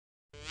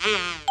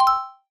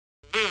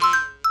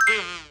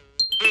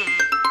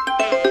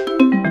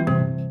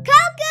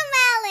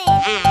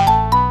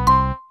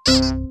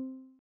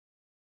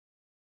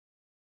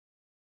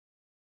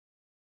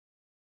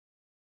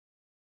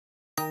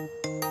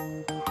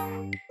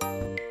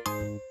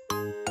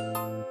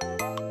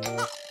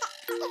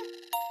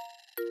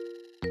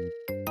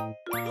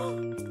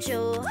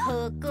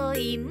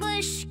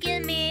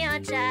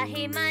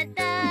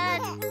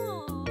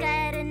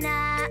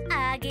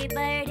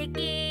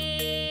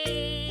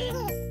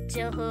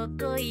जो हो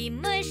कोई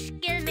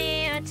मुश्किल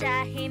में हो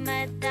चाहे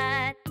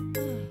मदद,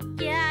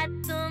 क्या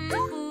तुम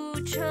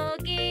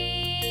पूछोगे?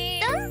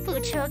 तुम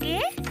पूछोगे?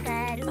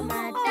 करूँ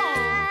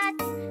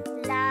मदद,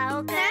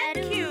 लाओ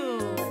करूँ।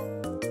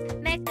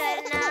 मैं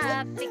करना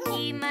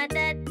आपकी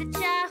मदद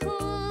चाहूँ,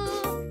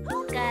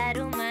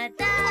 करूँ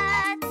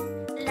मदद,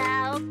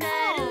 लाओ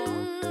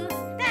करूँ।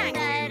 मैं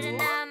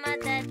करना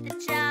मदद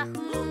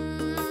चाहूँ।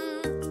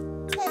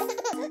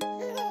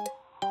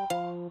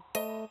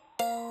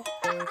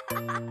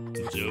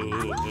 जो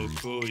हो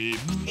कोई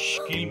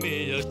मुश्किल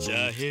में और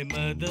चाहे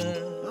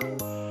मदद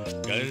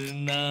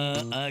करना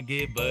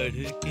आगे बढ़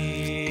के,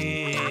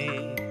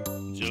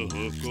 जो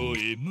हो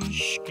कोई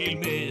मुश्किल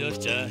में और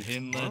चाहे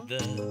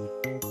मदद,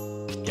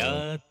 क्या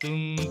तुम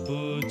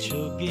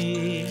पूछोगे?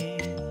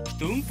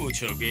 तुम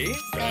पूछोगे?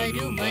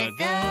 करूँ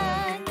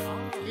मदद,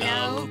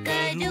 लाओ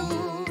करूँ।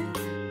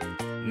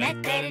 मैं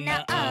करना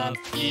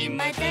आपकी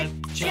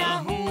मदद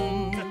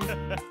चाहूँ,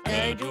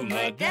 करूँ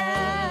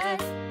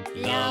मदद,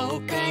 लाओ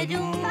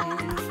करूँ।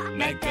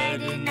 मैं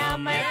करना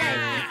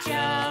मदद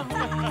चाहूँ।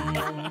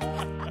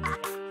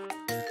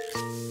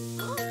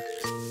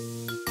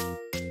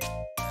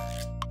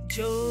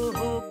 जो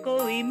हो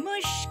कोई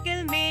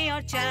मुश्किल में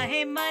और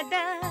चाहे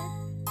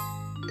मदद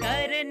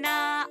करना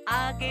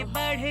आगे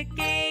बढ़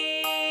के,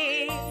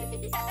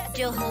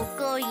 जो हो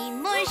कोई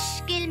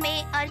मुश्किल में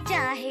और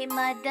चाहे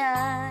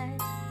मदद,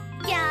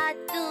 क्या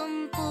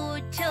तुम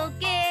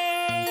पूछोगे?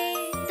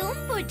 तुम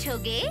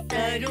पूछोगे?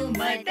 करूँ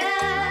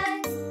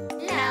मदद,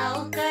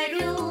 लाओ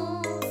करूँ।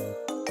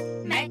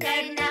 मैं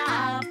करना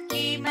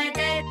आपकी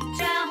मदद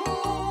चाहूँ,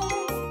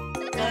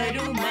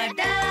 करूँ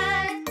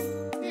मदद,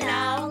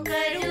 लाओ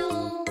करूँ।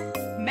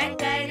 मैं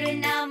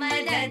करना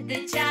मदद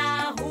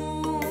चाहूँ।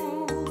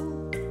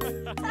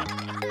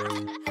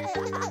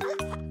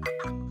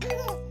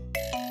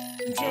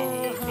 जो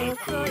हो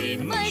कोई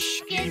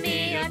मुश्किल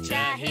में और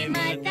चाहे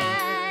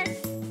मदद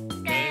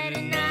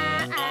करना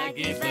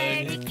आगे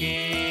बढ़ के,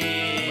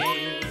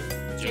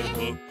 जो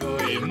हो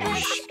कोई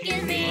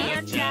मुश्किल में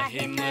और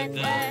चाहे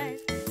मदद,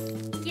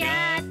 क्या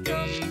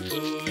तुम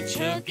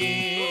पूछोगे?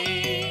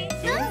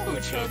 तुम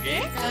पूछोगे?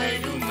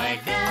 करूँ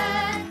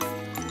मदद,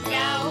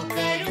 लाओ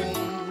करूँ।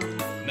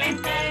 मैं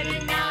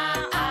करना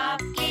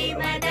आपकी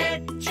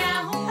मदद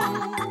चाहूँ,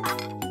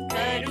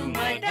 करूँ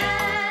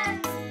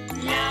मदद,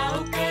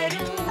 लाओ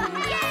करूँ।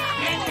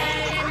 मैं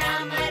करना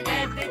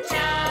मदद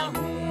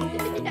चाहूँ।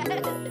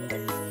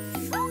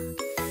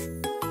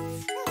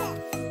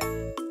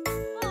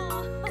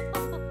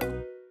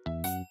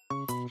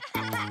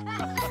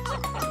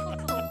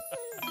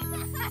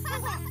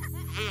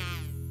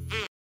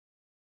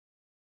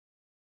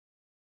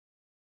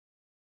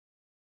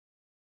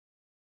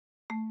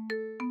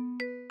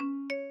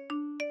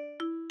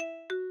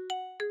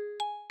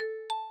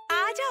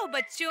 आ जाओ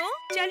बच्चों,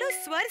 चलो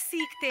स्वर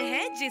सीखते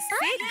हैं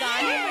जिससे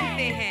गाने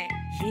बनते हैं।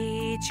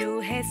 ये जो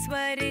है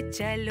स्वर,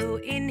 चलो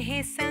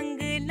इन्हें संग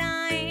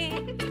लाएं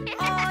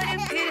और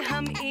फिर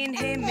हम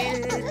इन्हें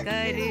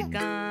मिलकर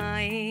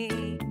गाएं।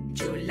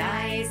 जो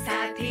लाए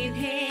साथ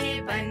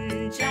इन्हें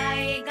बन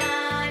जाए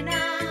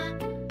गाना,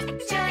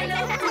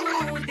 चलो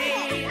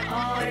कूदे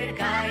और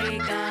गाए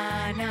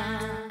गाना।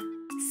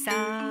 सा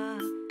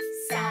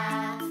सा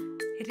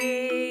रे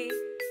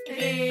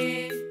रे,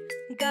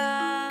 गा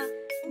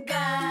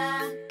गा,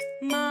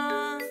 मा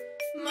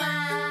मा,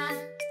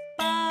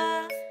 पा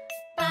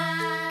पा,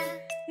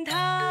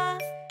 धा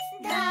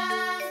धा,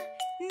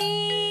 नी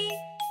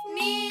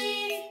नी,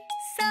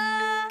 सा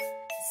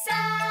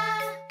सा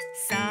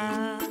सा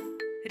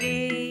रे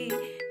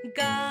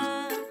गा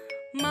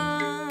मा,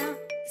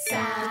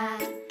 सा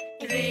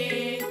रे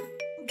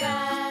गा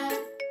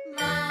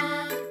मा,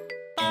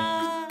 पा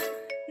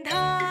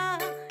धा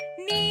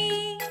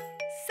नी,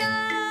 सा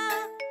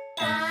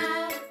पा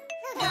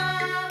धा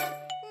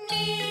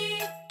नी,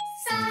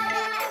 सा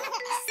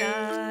सा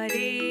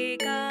रे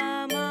गा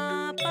मा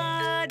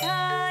पा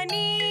धा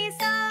नी,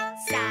 सा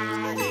सा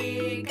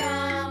रे गा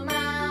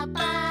मा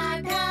पा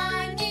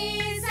धा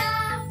नी, सा।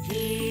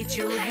 ये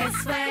जो है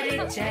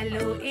स्वर,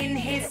 चलो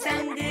इन्हें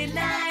संग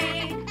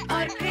लाएं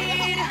और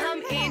फिर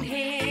हम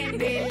इन्हें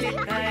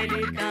मिलकर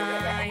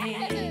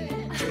गाएं।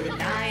 जो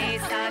लाए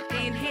साथ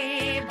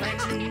इन्हें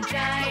बन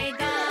जाए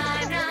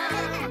गाना,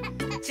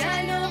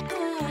 चलो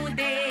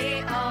कूदे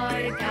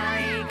और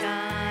गाए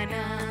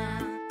गाना।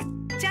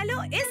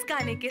 चलो इस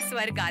गाने के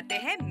स्वर गाते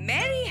हैं।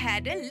 Mary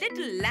had a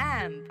little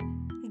lamb।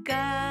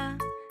 गा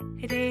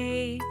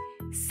रे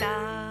सा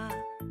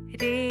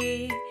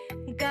रे,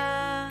 गा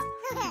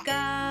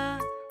गा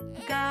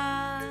गा,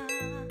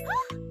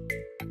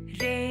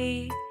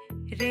 रे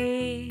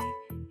रे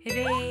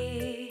रे,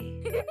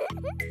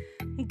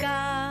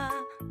 गा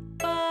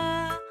पा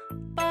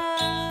पा,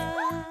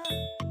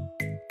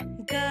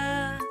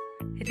 गा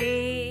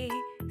रे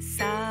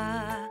सा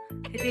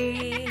रे,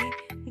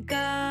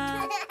 गा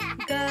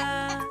गा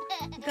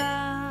गा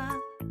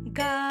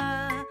गा,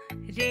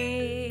 रे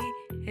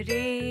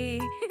रे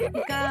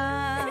गा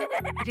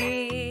रे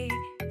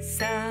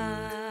सा।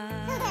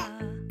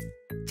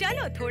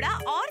 चलो थोड़ा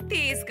और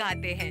तेज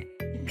गाते हैं।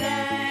 गा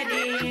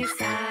रे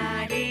सा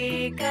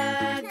रे गा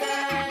गा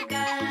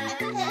गा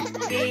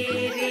रे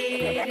रे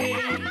रे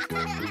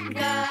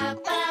गा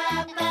पा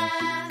पा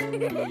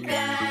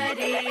गा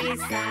रे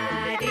सा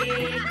रे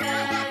गा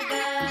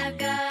गा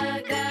गा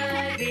गा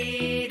रे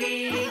रे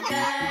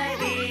गा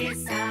रे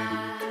सा।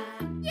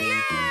 ये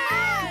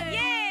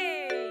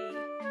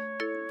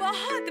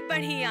बहुत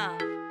बढ़िया।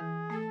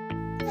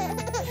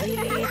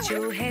 ये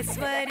जो है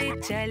स्वर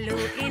चलो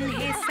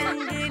इन्हें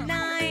संग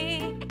लाएं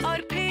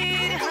और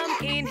फिर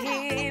हम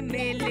इन्हें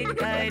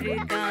मिलकर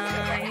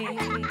गाएं।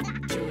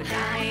 जो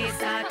गाएं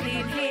साथ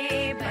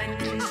इन्हें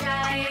बन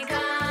जाए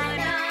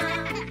गाना।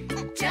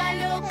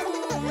 चलो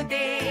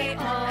कूदे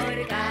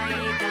और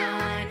गाए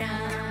गाना।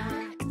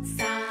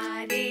 सा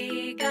रे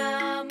गा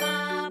मा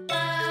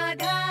पा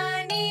धा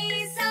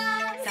नी सा।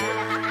 सा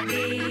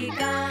रे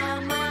गा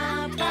मा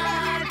पा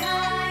धा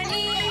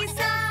नी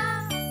सा।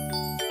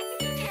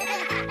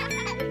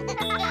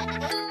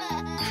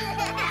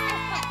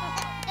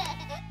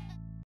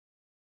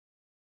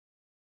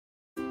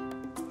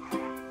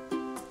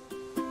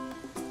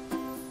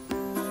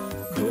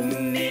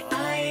 घूमने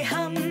आए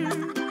हम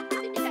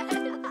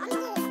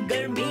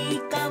गर्मी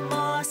का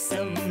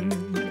मौसम।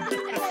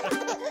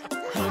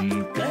 हम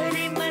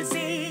करें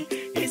मजे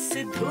इस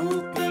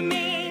धूप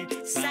में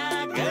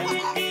सागर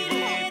की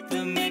रेत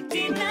में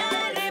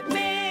किनारे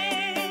पे।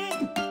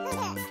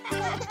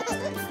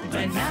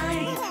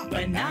 बनाए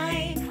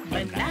बनाए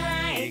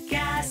बनाए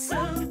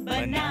कैसल।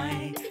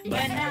 बनाए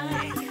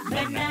बनाए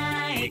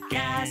बनाए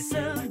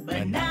कैसल।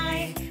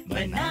 बनाए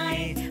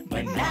बनाए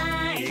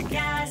बनाए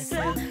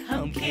कैसल।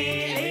 हम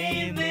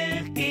खेले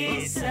मिलके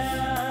सब।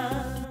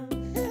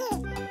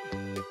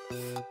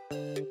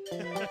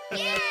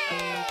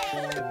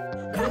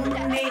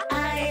 घूमने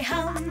आए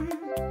हम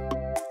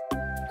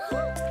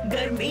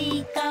गर्मी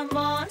का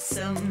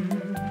मौसम।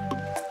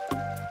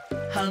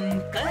 हम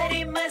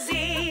करें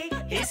मजे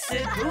इस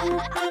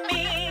धूप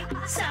में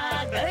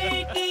सागर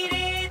की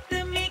रेत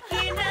में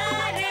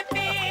किनारे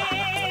पे।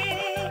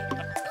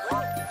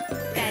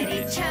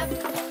 करे छप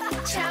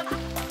छप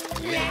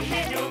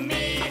लहरों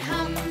में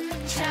हम।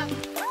 छप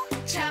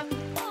छप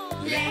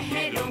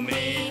लहरों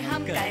में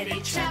हम। करे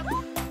छप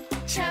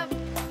छप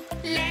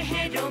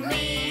लहरों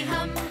में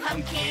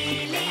हम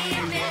खेले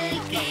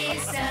मिलके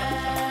सब।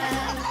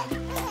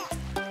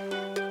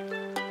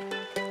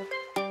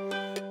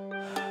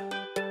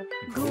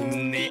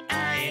 घूमने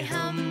आए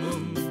हम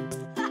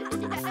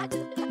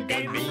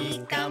गर्मी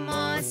का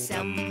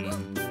मौसम।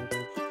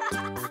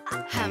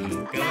 हम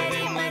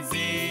करें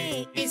मजे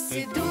इस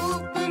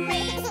धूप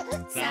में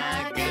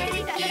सागर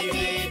की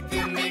रेत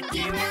में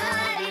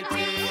किनारे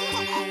पे।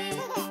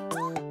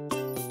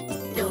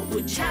 तो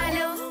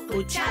उछालो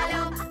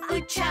उछालो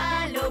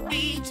उछालो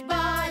बीच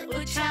बॉल।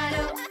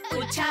 उछालो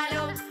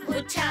उछालो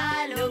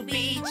उछालो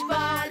बीच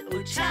बॉल।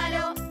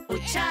 उछालो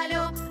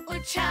उछालो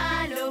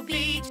उछालो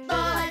बीच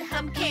बॉल।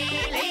 हम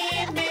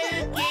खेले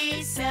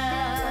मिलके सब।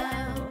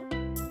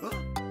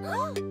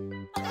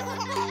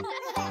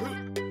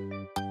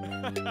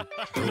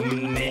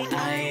 घूमने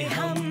आए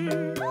हम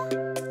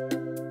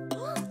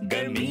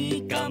गर्मी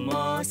का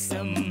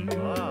मौसम।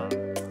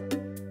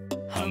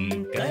 हम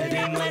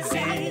करें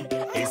मजे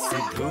इस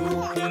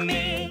धूप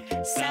में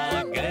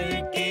सागर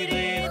की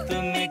रेत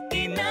में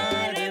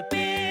किनारे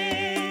पे।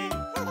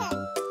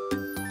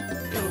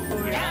 तो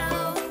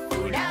उड़ाओ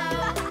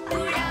उड़ाओ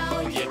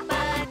उड़ाओ ये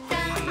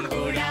पतंग।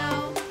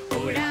 उड़ाओ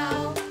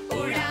उड़ाओ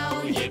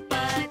उड़ाओ ये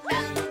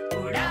पतंग।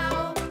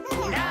 उड़ाओ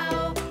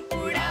उड़ाओ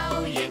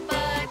उड़ाओ ये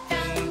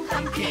पतंग।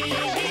 हम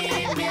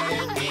खेले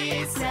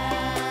मिलके सब।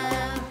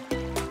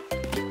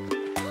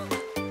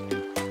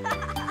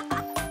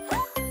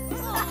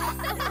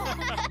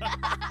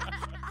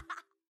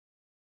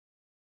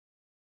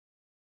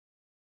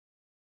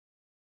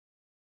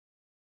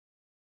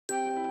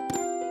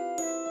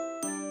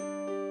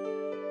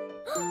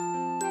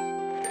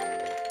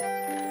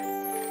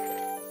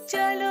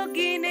 चलो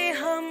गिने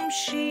हम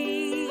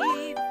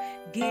शीप।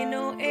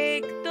 गिनो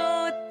 1 2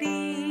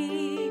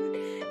 3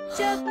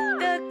 जब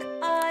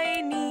तक आए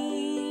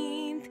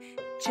नींद।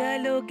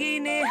 चलो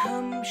गिने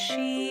हम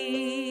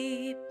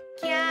शीप।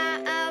 क्या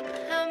अब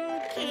हम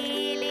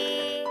खेले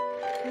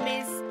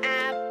मिस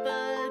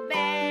एप्पल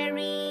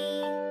बेरी?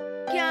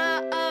 क्या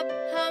अब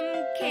हम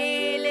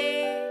खेले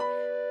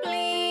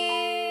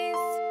प्लीज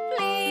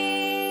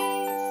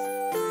प्लीज?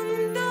 तुम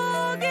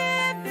दोगे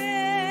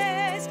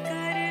बेस्ट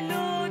कर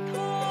लो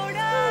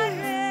थोड़ा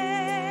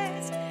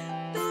रेस्ट।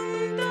 तुम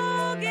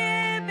दोगे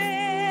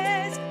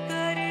बेस्ट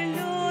कर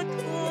लो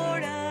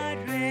थोड़ा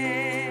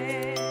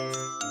रेस्ट।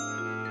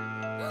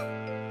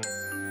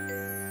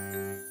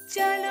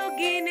 चलो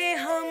गिने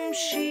हम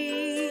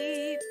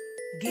शीप।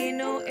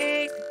 गिनो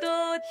 1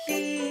 2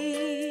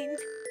 3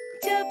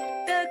 जब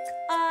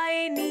तक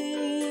आए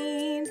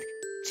नींद।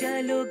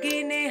 चलो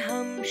गिने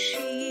हम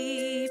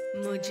शीप।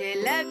 मुझे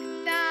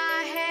लगता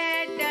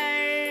है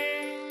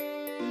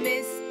डर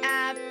मिस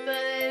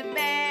एप्पल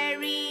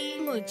बेरी।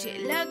 मुझे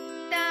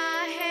लगता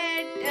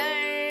है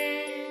डर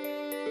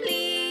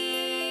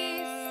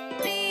प्लीज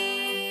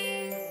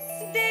प्लीज।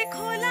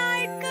 देखो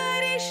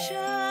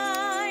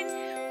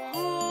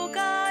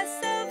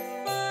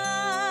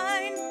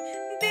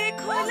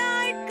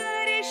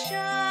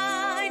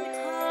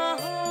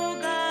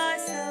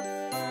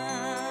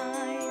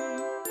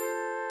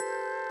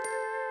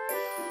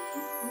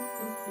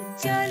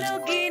चलो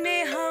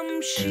गिने हम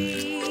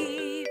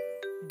शीप,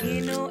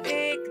 गिनो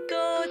 1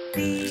 2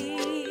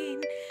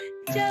 3,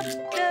 जब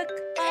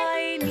तक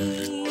आए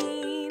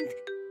नींद।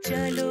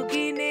 चलो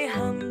गिने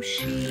हम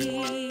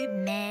शीप।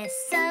 मैं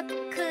सब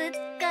खुद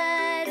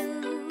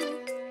करूं,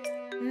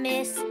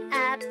 मिस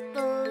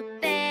एप्पल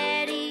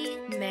बेरी।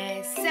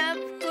 मैं सब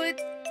खुद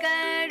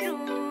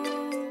करूं,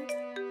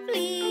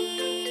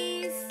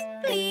 प्लीज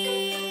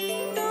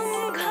प्लीज।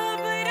 तुम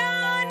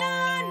घबराना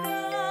ना,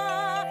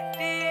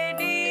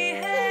 टेडी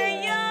है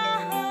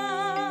यहाँ।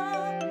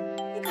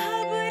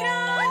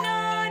 घबराना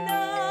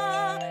ना,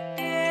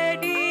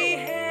 टेडी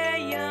है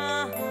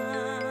यहाँ।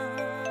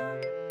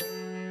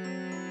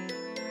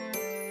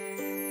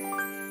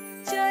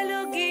 चलो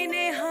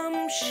गिने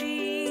हम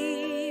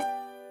शीप,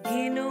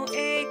 गिनो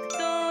 1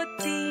 2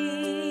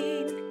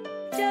 3,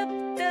 जब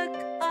तक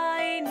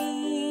आए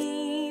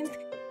नींद।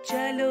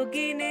 चलो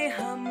गिने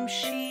हम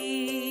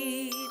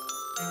शीप।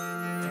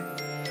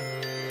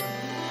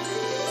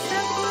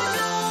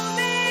 सपनों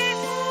में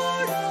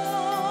उड़ो,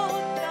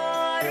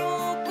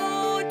 तारों को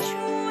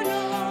छू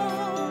लो।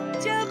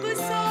 जब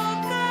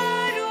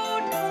सोकर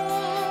उठो,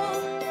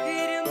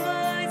 फिर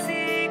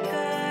मजे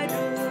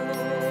करो।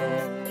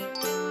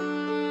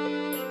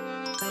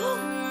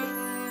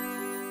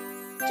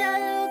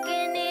 चलो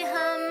गिने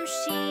हम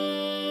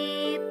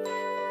शीप,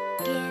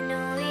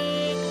 गिनो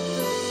 1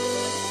 2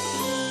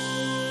 3।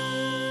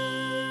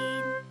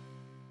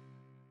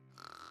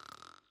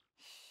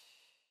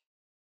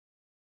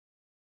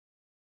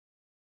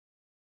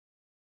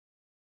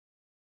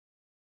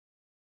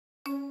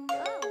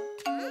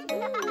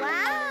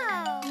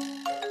 वाओ!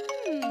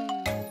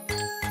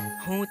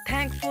 हूँ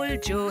थैंकफुल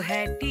जो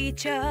है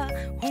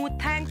टीचर, हूँ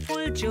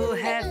थैंकफुल जो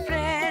है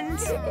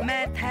फ्रेंड्स।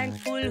 मैं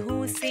थैंकफुल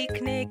हूँ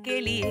सीखने के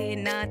लिए,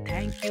 ना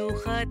थैंक यू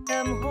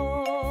खत्म हो।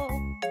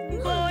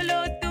 बोलो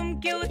तुम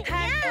क्यों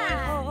थैंकफुल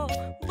हो,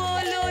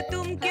 बोलो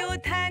तुम क्यों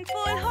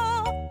थैंकफुल हो,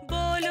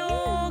 बोलो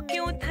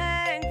क्यों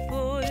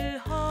थैंकफुल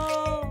हो।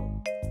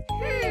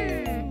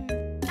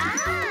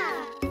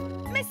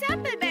 मिस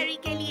एप्पलबेरी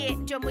के लिए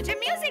जो मुझे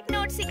म्यूजिक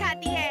नोट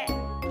सिखाती है।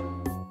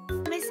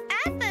 मिस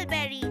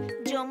एप्पलबेरी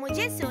जो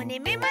मुझे सोने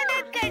में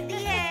मदद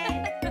करती है।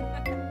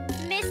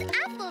 मिस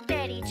एप्पल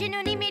बेरी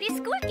जिन्होंने मेरी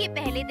स्कूल के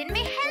पहले दिन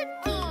में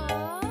हेल्प की।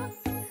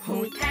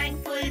 हूँ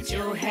थैंकफुल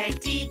जो है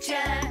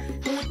टीचर,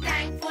 हूँ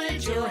थैंकफुल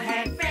जो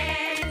है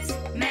फ्रेंड्स।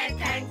 मैं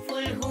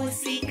थैंकफुल हूँ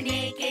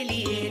सीखने के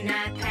लिए,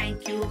 ना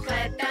थैंक यू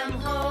खत्म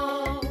हो।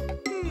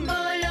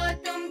 बोलो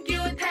तुम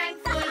क्यों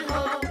थैंकफुल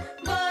हो,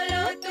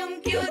 बोलो तुम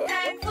क्यों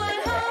थैंकफुल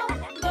हो,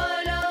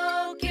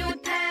 बोलो क्यों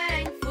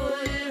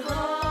थैंकफुल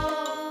हो।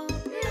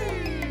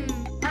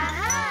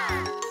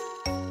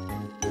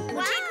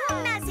 मुझे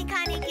घूमना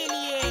सिखाने के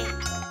लिए।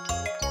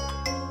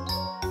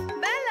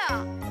 बेला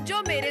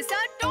जो मेरे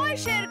साथ टॉय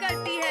शेयर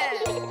करती है।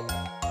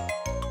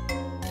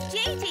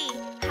 जी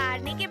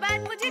हारने के बाद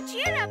मुझे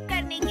चीयर अप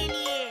करने के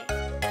लिए।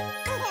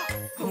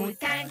 हूँ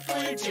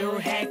थैंकफुल जो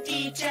है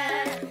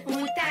टीचर,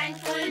 हूँ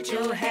थैंकफुल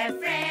जो है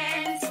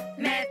फ्रेंड्स।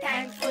 मैं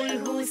थैंकफुल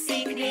हूँ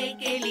सीखने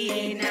के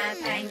लिए, ना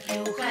थैंक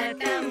यू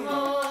खत्म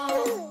हो।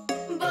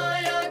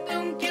 बोलो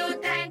तुम क्यों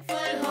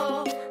थैंकफुल हो,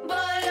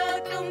 बोलो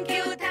तुम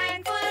क्यों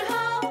थैंकफुल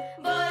हो,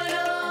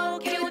 बोलो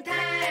क्यों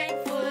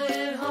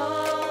थैंकफुल हो।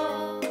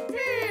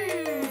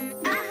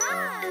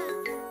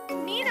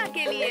 नीना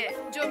के लिए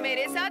जो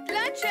मेरे साथ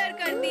लंच शेयर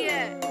करती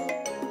है।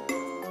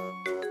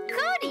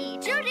 कोडी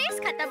जो रेस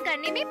खत्म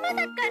करने में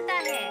मदद करता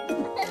है।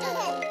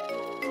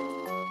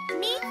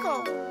 मीको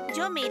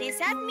जो मेरे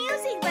साथ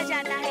म्यूजिक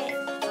बजाता है।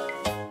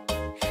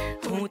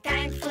 हूँ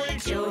थैंकफुल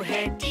जो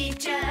है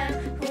टीचर,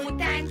 हूँ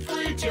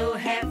थैंकफुल जो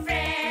है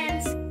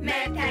फ्रेंड्स।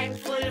 मैं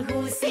थैंकफुल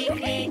हूँ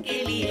सीखने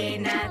के लिए,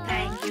 ना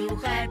थैंक यू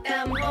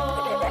खत्म हो।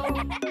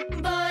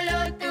 बोलो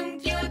तुम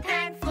क्यों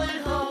थैंकफुल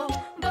हो,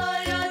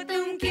 बोलो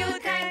तुम क्यों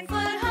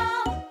थैंकफुल हो,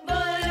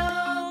 बोलो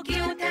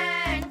क्यों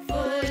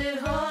थैंकफुल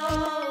हो।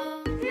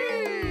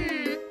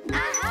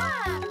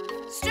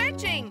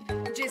 स्ट्रेचिंग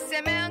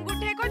जिससे मैं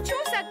अंगूठे को छू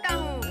सकता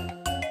हूँ।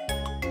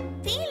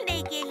 फील्ड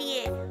डे के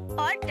लिए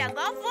और टग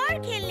ऑफ वॉर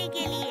खेलने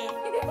के लिए।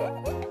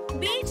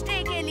 बीच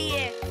डे के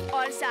लिए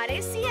और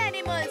सारे सी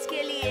एनिमल्स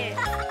के लिए।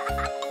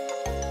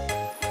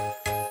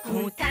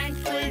 हूँ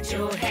थैंकफुल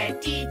जो है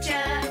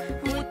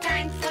टीचर, हूँ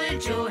थैंकफुल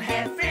जो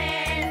है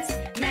फ्रेंड्स।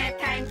 मैं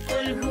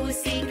थैंकफुल हूँ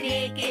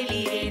सीखने के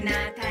लिए, ना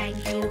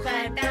थैंक यू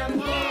खत्म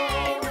हो।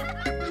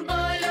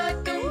 बोलो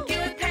तुम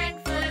क्यों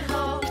थैंकफुल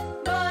हो,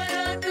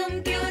 बोलो तुम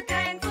क्यों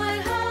थैंकफुल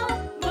हो,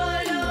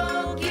 बोलो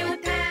क्यों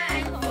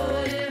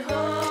थैंकफुल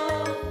हो।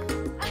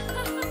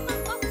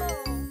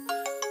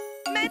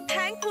 मैं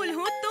थैंकफुल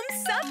हूँ तुम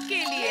सब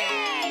के लिए।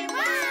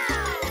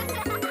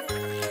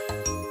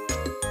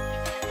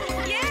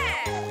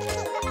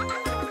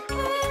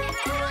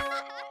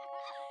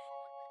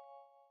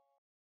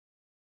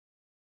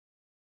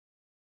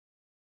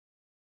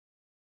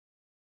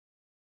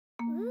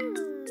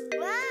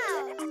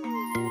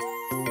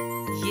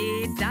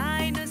 ये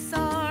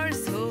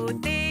डायनासोर्स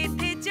होते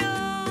थे जो,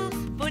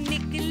 वो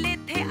निकले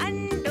थे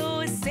अंडों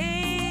से।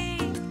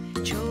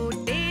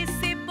 छोटे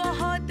से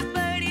बहुत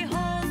बड़े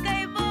हो गए।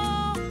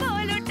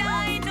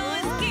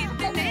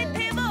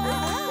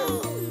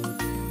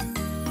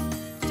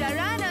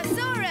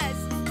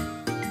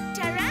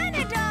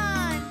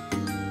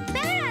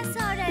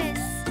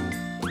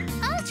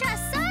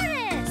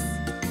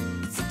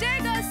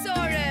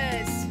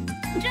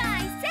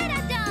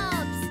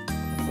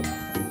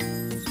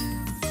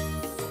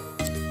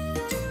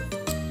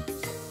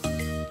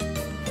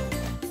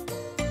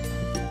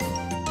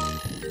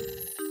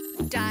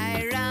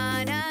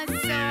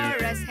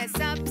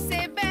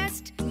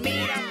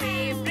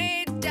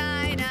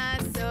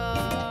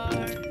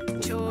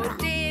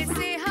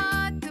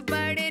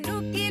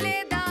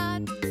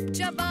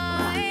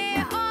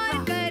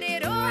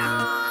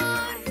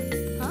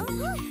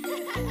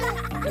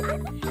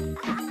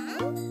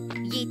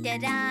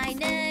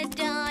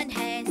 Pteranodon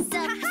है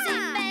सबसे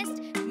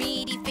बेस्ट,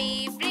 मेरी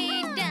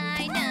फेवरेट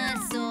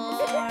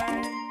डायनासोर।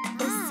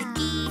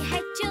 उसकी है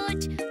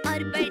चोंच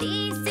और बड़े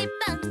से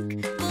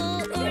पंख, वो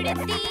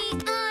उड़ती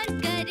और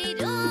करे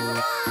रोर।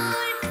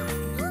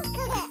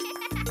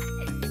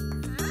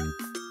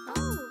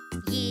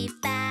 ये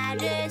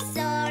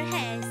पैरासोर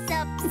है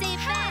सबसे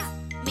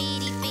बेस्ट,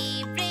 मेरी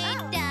फेवरेट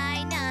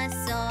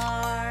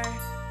डायनासोर।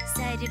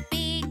 सर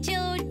पे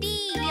चोटी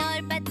और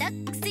बतख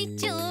सी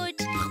चोंच,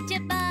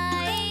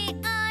 चबाए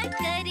और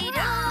करे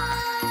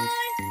रोर।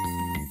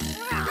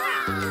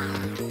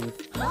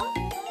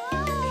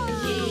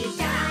 ये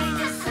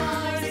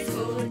डायनासोर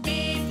छोटे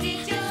थे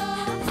जो,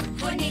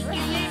 वो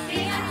निकले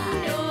थे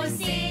अंडों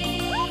से।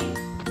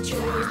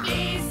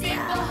 छोटे से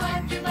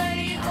बहुत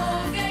बड़े हो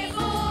गए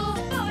वो,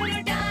 और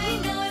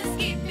डायनोस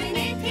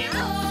कितने थे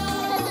वो।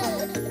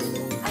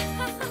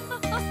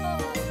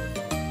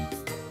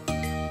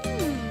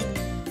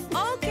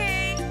 ओके,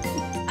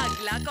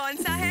 अगला कौन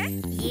सा है?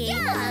 ये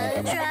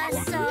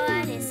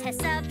अल्ट्रासोरस है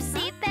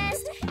सबसे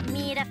बेस्ट,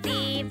 मेरा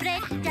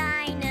फेवरेट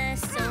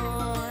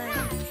डायनासोर।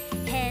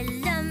 है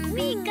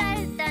लंबी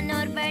गर्दन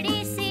और बड़े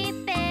से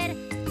पैर,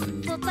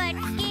 वो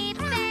पटके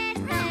पैर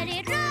करे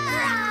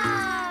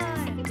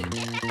रोर।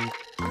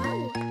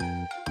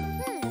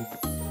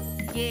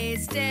 ये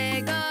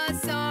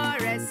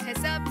स्टेगोसॉरस है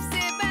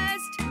सबसे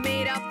बेस्ट,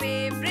 मेरा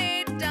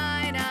फेवरेट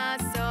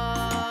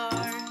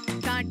डायनासोर।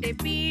 कांटे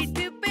पीठ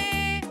पे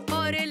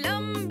और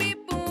लंबी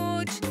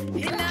पूंछ,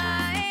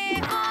 हिलाए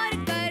और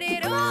करे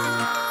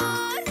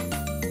रोर।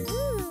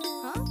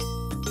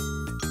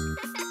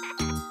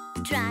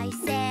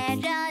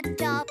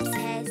 ट्राइसेराटॉप्स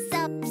है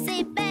सबसे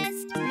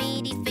बेस्ट,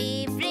 मेरी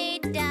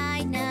फेवरेट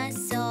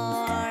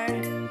डायनासोर।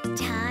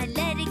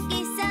 झालर के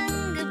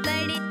संग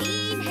बड़े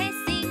तीन है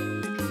सिंग,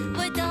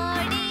 वो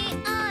दौड़े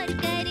और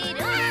करे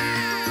रोर।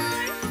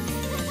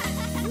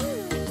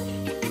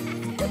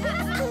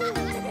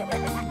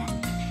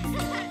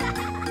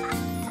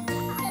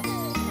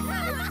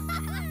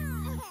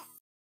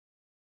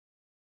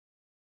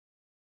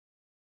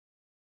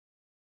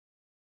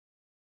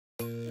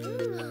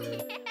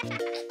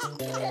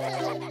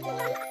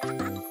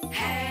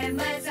 है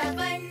मजा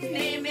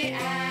बनने में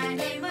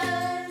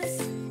एनिमल्स,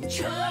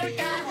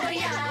 छोटा हो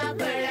या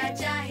बड़ा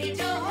चाहे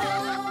जो हो।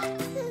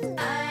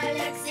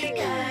 अलग से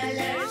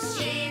कलर,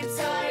 शेप्स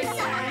और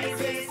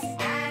साइजेस,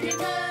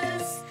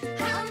 एनिमल्स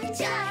हम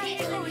चाहे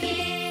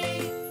उन्हें।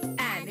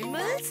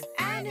 Animals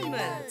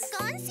animals.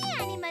 कौन सी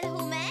एनिमल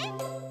हूँ मैं?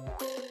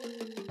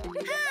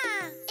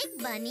 हाँ, एक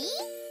बनी?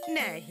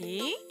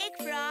 नहीं। एक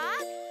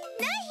फ्रॉग?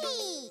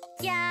 नहीं।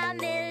 क्या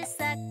मिल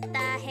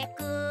सकता है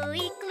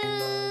कोई क्लू?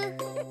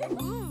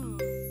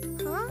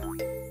 हाँ?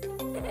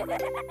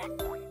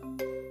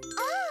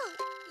 ओह,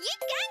 ये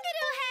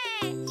कैंगरू है।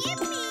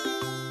 yippee!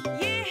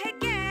 ये है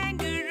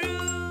कैंगरू।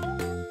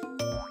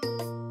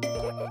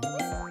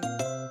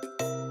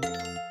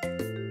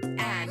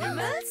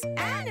 Animals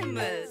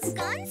animals.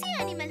 कौन सी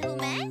एनिमल हूँ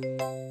मैं?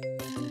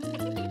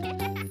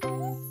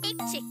 एक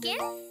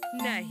चिकन?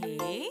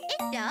 नहीं।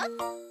 एक डक?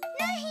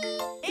 नहीं।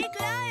 एक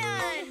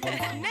लायन।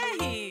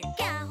 नहीं।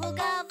 क्या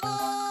होगा वो?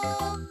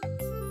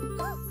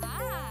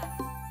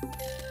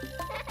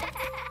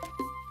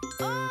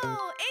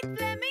 ओह, एक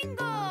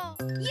फ्लेमिंगो।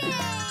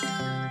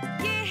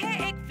 ये है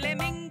एक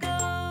फ्लेमिंगो।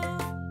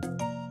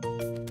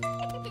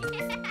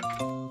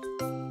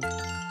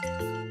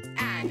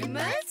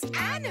 Animals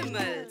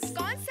animals.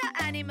 कौन सा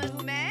एनिमल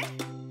हूँ मैं?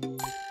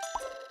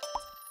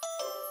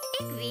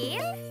 एक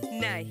व्हेल?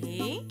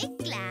 नहीं। एक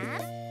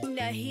क्लैम?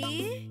 नहीं।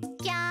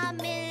 क्या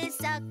मिल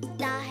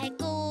सकता है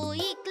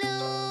कोई क्लू?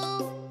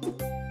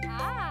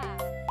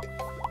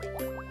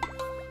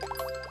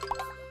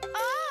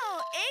 ओह,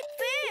 एक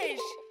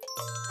फिश।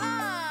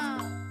 हाँ,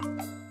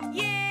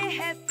 ये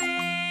है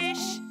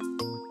फिश।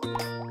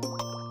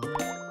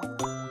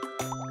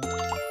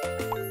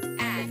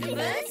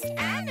 Animals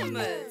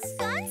animals.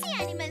 कौन सी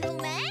एनिमल हूँ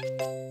मैं?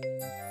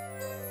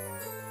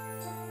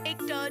 एक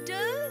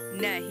टर्टल।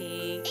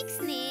 नहीं। एक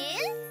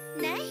स्नेल?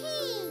 नहीं।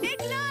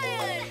 एक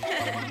लायन।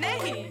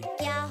 नहीं।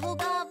 क्या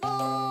होगा वो?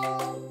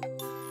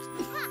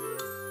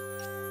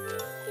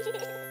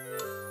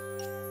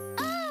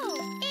 ओह,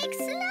 एक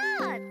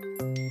स्लॉथ।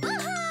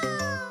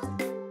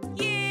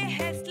 ये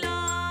है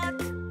स्लॉथ।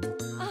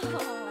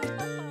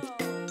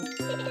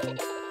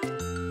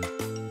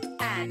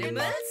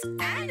 Animals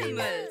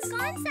animals.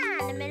 कौन सा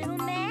एनिमल हूँ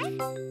मैं?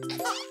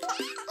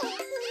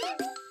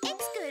 एक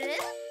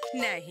स्क्विरल?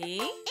 नहीं।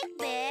 एक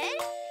बेर?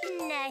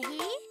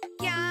 नहीं।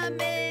 क्या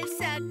मिल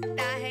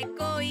सकता है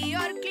कोई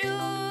और क्लू?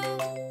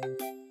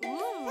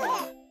 ओह,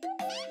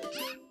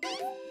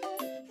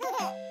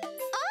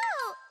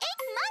 एक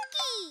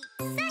मंकी।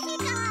 सही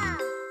कहा।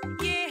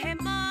 ये है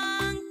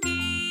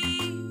मंकी।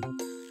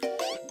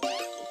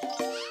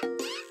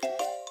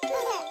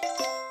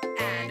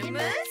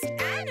 Animals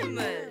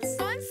animals.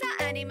 कौन सा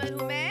एनिमल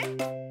हूँ मैं?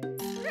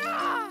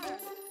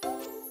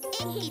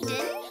 एक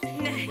किटन?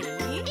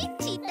 नहीं। एक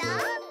चीता?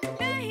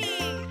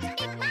 नहीं।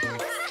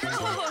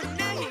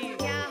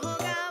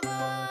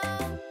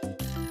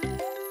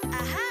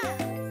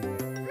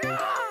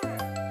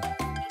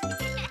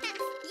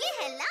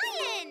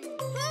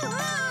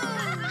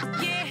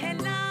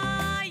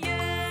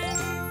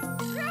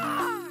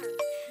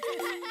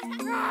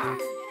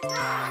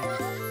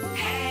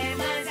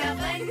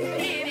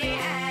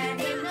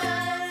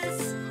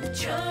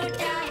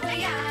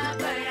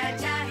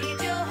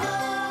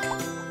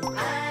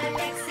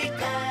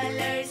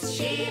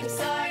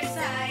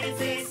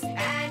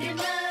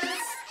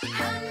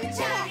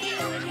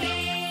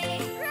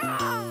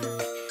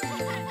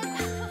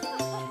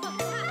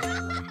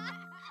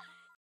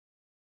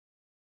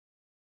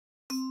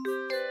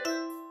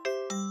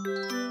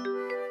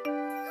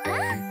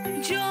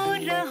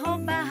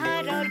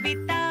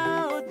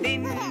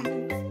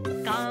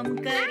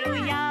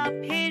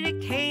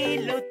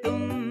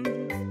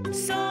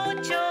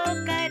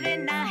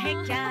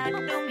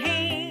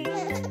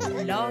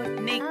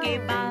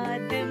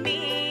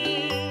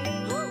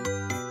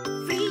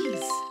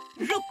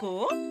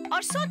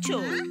 और सोचो।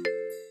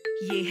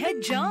 ये है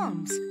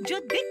जर्म्स जो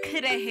दिख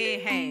रहे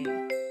हैं।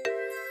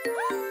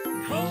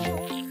 धो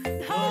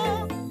धो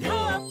धो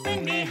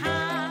अपने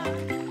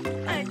हाथ,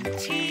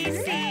 अच्छे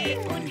से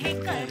उन्हें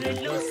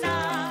कर लो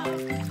साफ।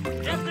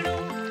 रगड़ो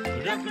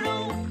रगड़ो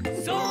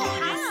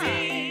जोर से,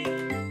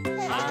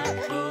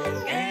 हाथ हो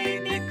गए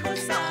देखो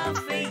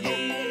साफ ये।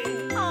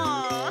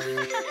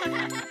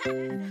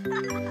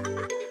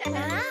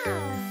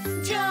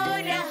 जो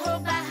रहो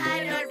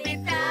बाहर और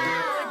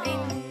बिताओ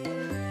दिन,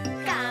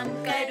 काम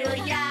करो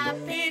या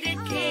फिर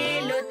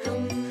खेलो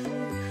तुम।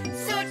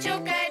 सोचो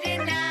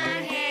करना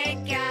है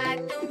क्या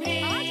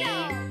तुम्हें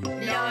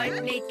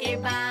लौटने के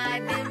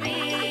बाद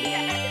में।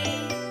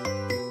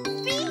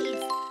 प्लीज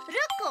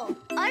रुको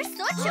और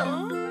सोचो,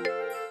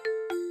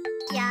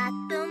 क्या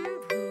तुम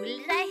भूल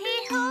रहे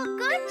हो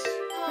कुछ?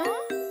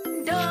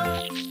 धो धो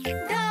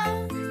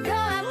धो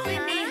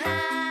अपने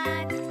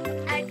हाथ,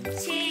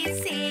 अच्छे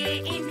से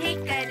इन्हें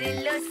कर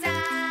लो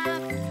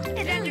साफ।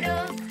 रगड़ो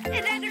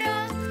रगड़ो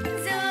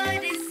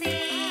जोर से,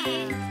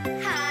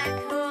 हाथ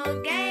हो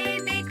गए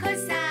देखो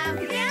साफ।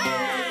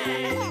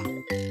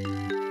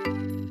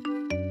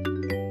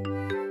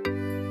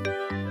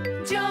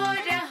 जो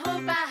रहो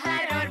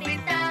बाहर और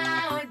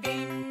बिताओ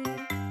दिन,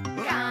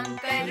 काम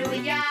करो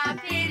या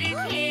फिर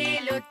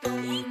खेलो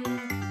तुम।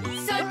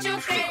 सोचो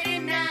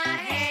करना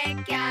है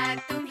क्या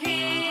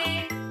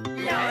तुम्हें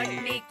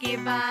लौटने के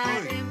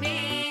बाद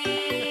में।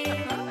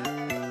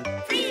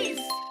 फ्रीज,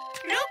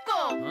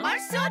 रुको और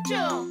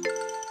सोचो,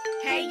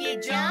 है ये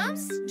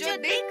जर्म्स जो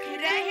दिख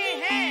रहे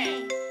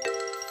हैं।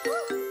 धो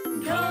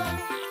धो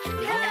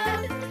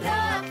धो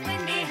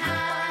अपने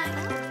हाथ,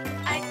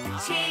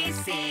 अच्छे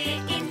से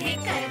इन्हें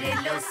कर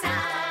लो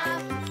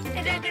साफ।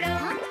 रगड़ो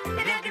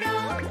रगड़ो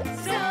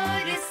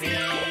जोर से,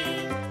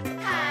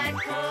 हाथ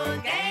हो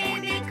गए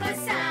देखो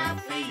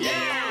साफ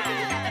ये।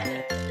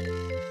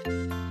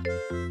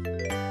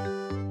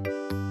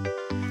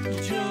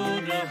 जो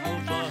रहो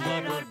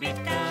बाहर और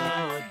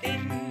बिताओ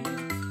दिन,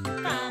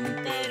 काम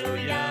करो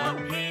या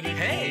फिर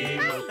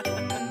खेलो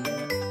तुम।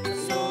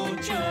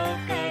 सोचो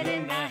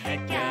करना है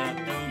क्या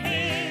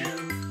तुम्हें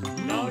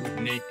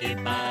लौटने के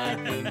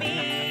बाद में।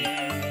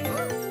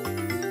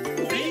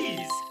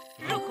 प्लीज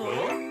रुको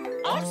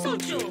और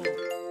सोचो,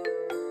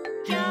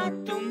 क्या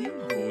तुम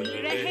भूल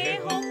रहे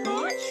हो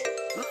कुछ?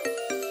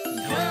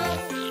 धो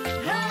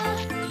धो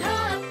धो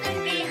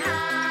अपने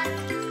हाथ,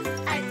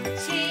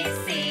 अच्छे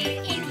से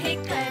इन्हें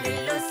कर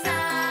लो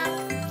साफ।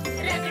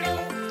 रगड़ो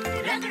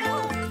रगड़ो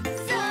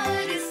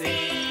जोर से,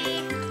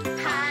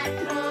 हाथ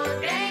हो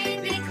गए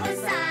देखो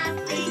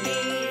साफ ये।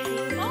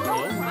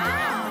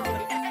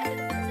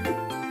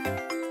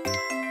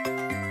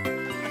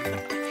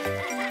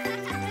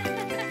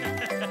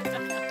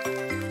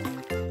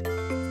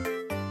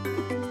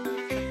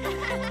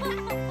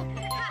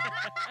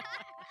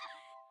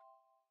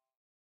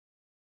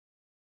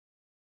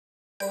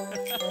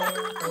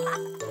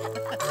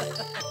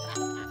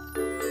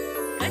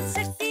 कर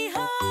सकती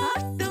हो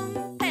तुम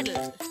पेडल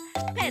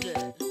पेडल,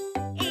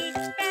 एक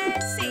पैर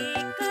से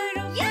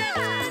करो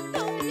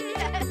तुम।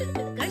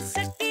 कर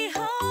सकती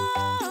हो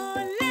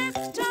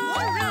लेफ्ट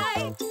और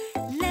right,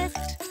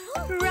 left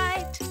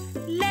right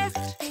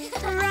left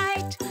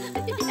right.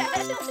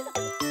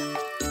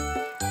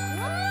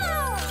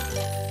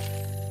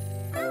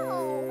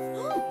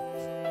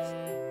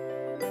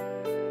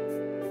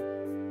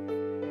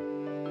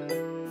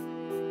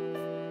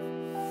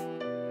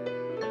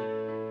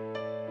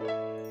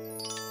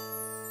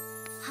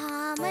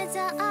 हाँ,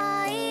 मजा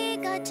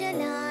आएगा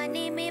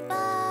चलाने में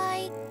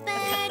बाइक।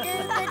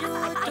 पैडल करो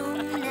तुम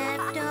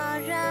लेफ्ट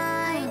और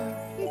राइट,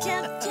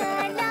 जब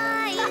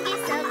चलाएंगे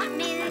सब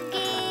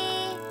मिलके,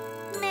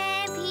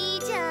 मैं भी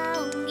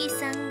जाऊंगी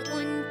संग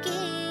उनके।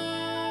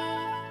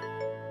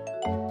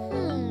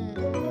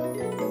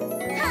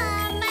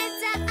 हाँ,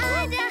 मजा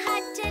आ रहा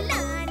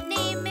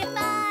चलाने में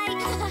बाइक।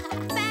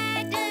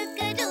 पैडल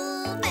करूँ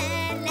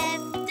मैं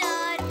लेफ्ट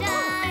और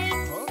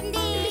राइट,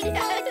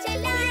 देखो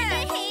चला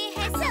रहे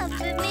हैं सब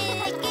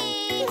मिलके,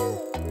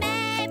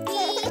 मैं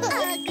भी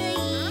आ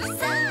गई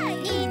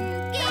संग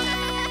इनके।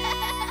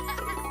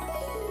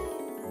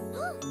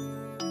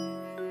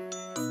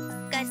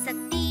 कर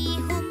सकती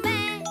हूँ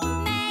मैं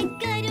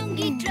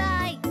करूँगी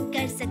ट्राई।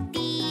 कर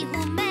सकती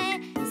हूँ मैं,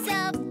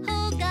 सब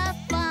होगा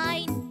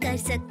फाइन। कर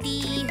सकती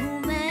हूँ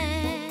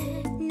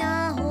मैं, ना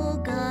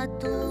होगा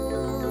तो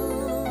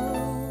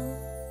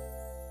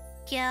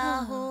क्या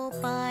हो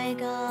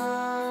पाएगा,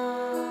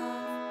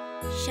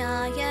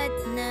 शायद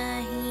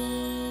नहीं।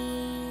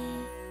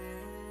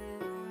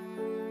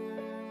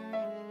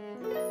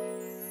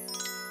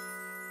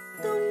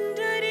 तुम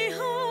डरे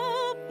हो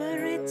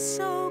पर इट्स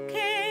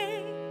ओके,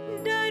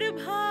 डर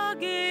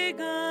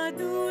भागेगा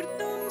दूर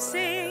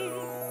तुमसे।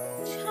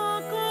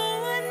 झांको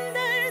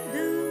अंदर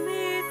दिल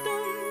में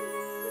तुम,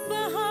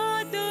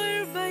 बहादुर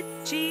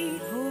बच्ची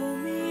हो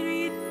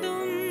मेरी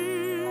तुम।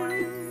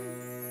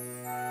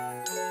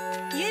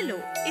 ये लो,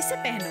 इसे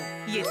पहनो,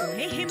 ये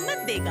तुम्हें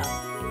हिम्मत देगा।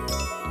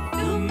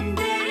 तुम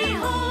डरे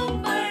हो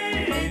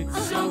पर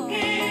इट्स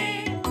ओके,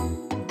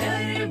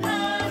 डर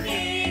भागे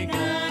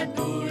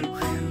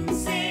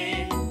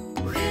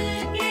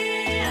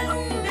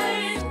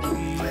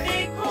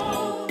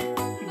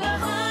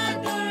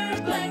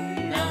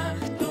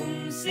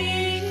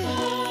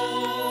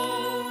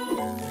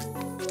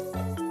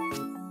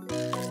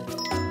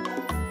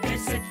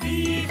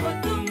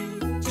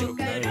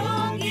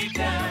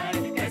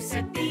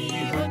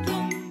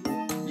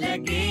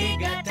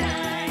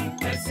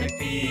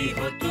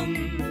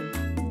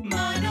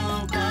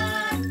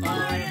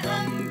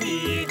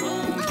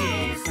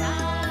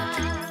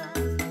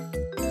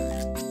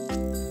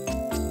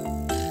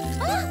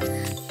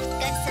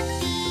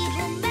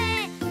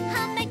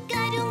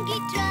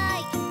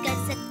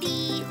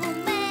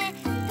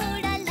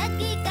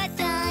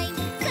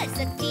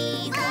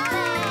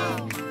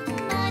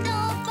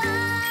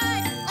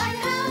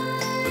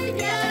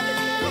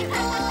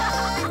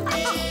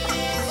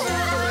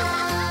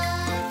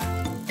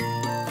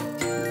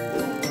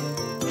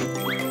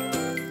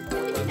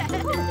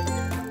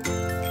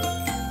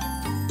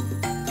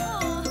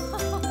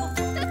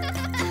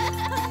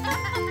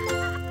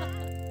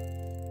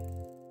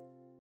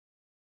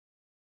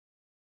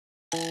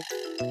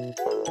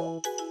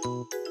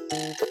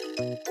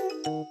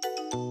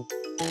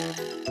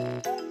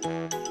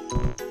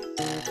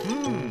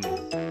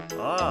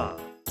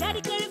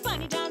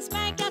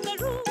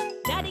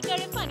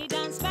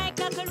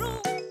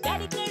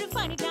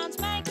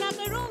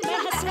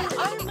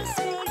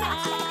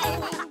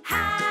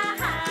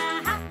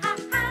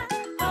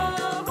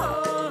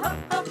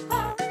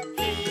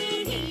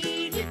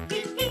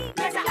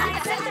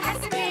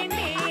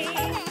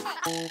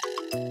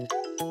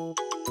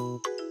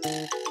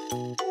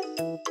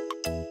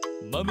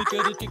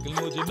करे टिकल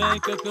मुझे मैं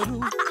क्या करूं?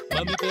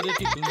 मम्मी करे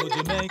टिकल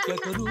मुझे मैं क्या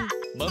करूं?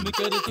 मम्मी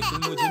करे टिकल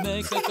मुझे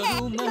मैं क्या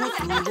करूं? मैं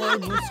हंसूं और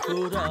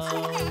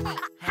मुस्कुराऊं।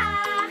 हा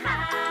हा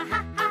हा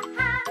हा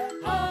हा,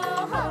 हो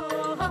हो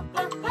हो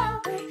हो हो,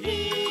 ही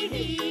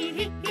ही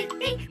ही ही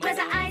ही,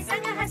 मजा आए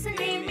संग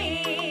हंसने में।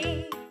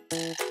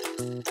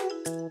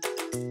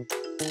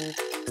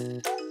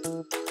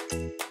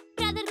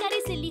 ब्रदर करे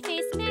सिली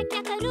फेस मैं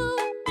क्या करूं?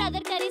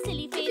 ब्रदर करे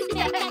सिली फेस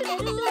मैं क्या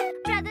करूं?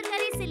 ब्रदर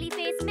करे सिली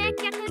फेस मैं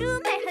क्या करूं?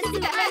 मैं हंसूं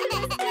और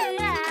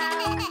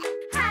मुस्कुराऊं।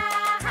 हा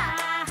हा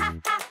हा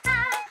हा हा,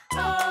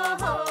 हो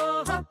हो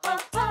हो हो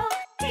हो,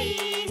 ही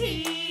ही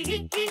ही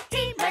ही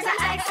ही, मजा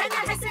आए संग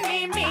हंसने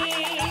में।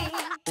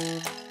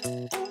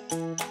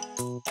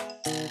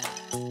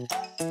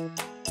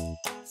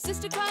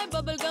 सिस्टर खाए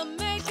बबल गम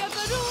मैं क्या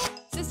करूं?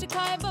 सिस्टर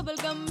खाए बबल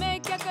गम मैं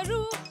क्या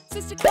करूं?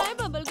 सिस्टर खाए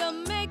बबल गम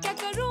मैं क्या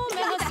करूं?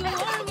 मैं हंसूं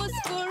और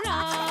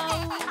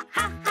मुस्कुराऊं।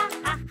 हा हा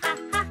हा हा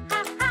हा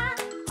हा हा,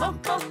 हो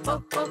हो हो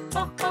हो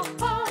हो हो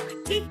हो,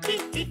 ही ही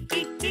ही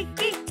ही ही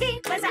ही ही,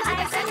 मजा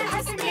आए संग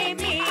हंसने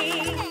में।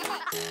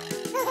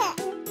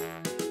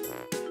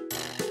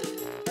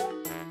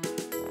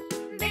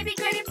 बेबी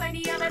करे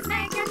फनी आवाज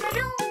मैं क्या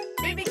करूं?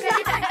 बेबी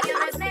करे फनी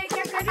आवाज मैं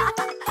क्या करूं?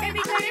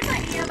 बेबी करे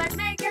फनी आवाज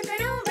मैं क्या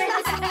करूं? मैं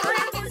हंसूं और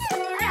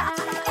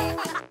मुस्कुराऊं।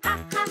 हा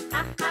हा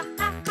हा हा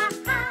हा हा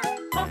हा,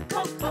 हो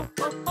हो हो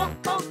हो हो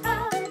हो हो,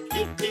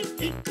 ही ही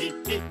ही ही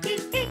ही ही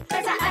ही,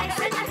 मजा आए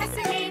संग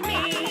हंसने में।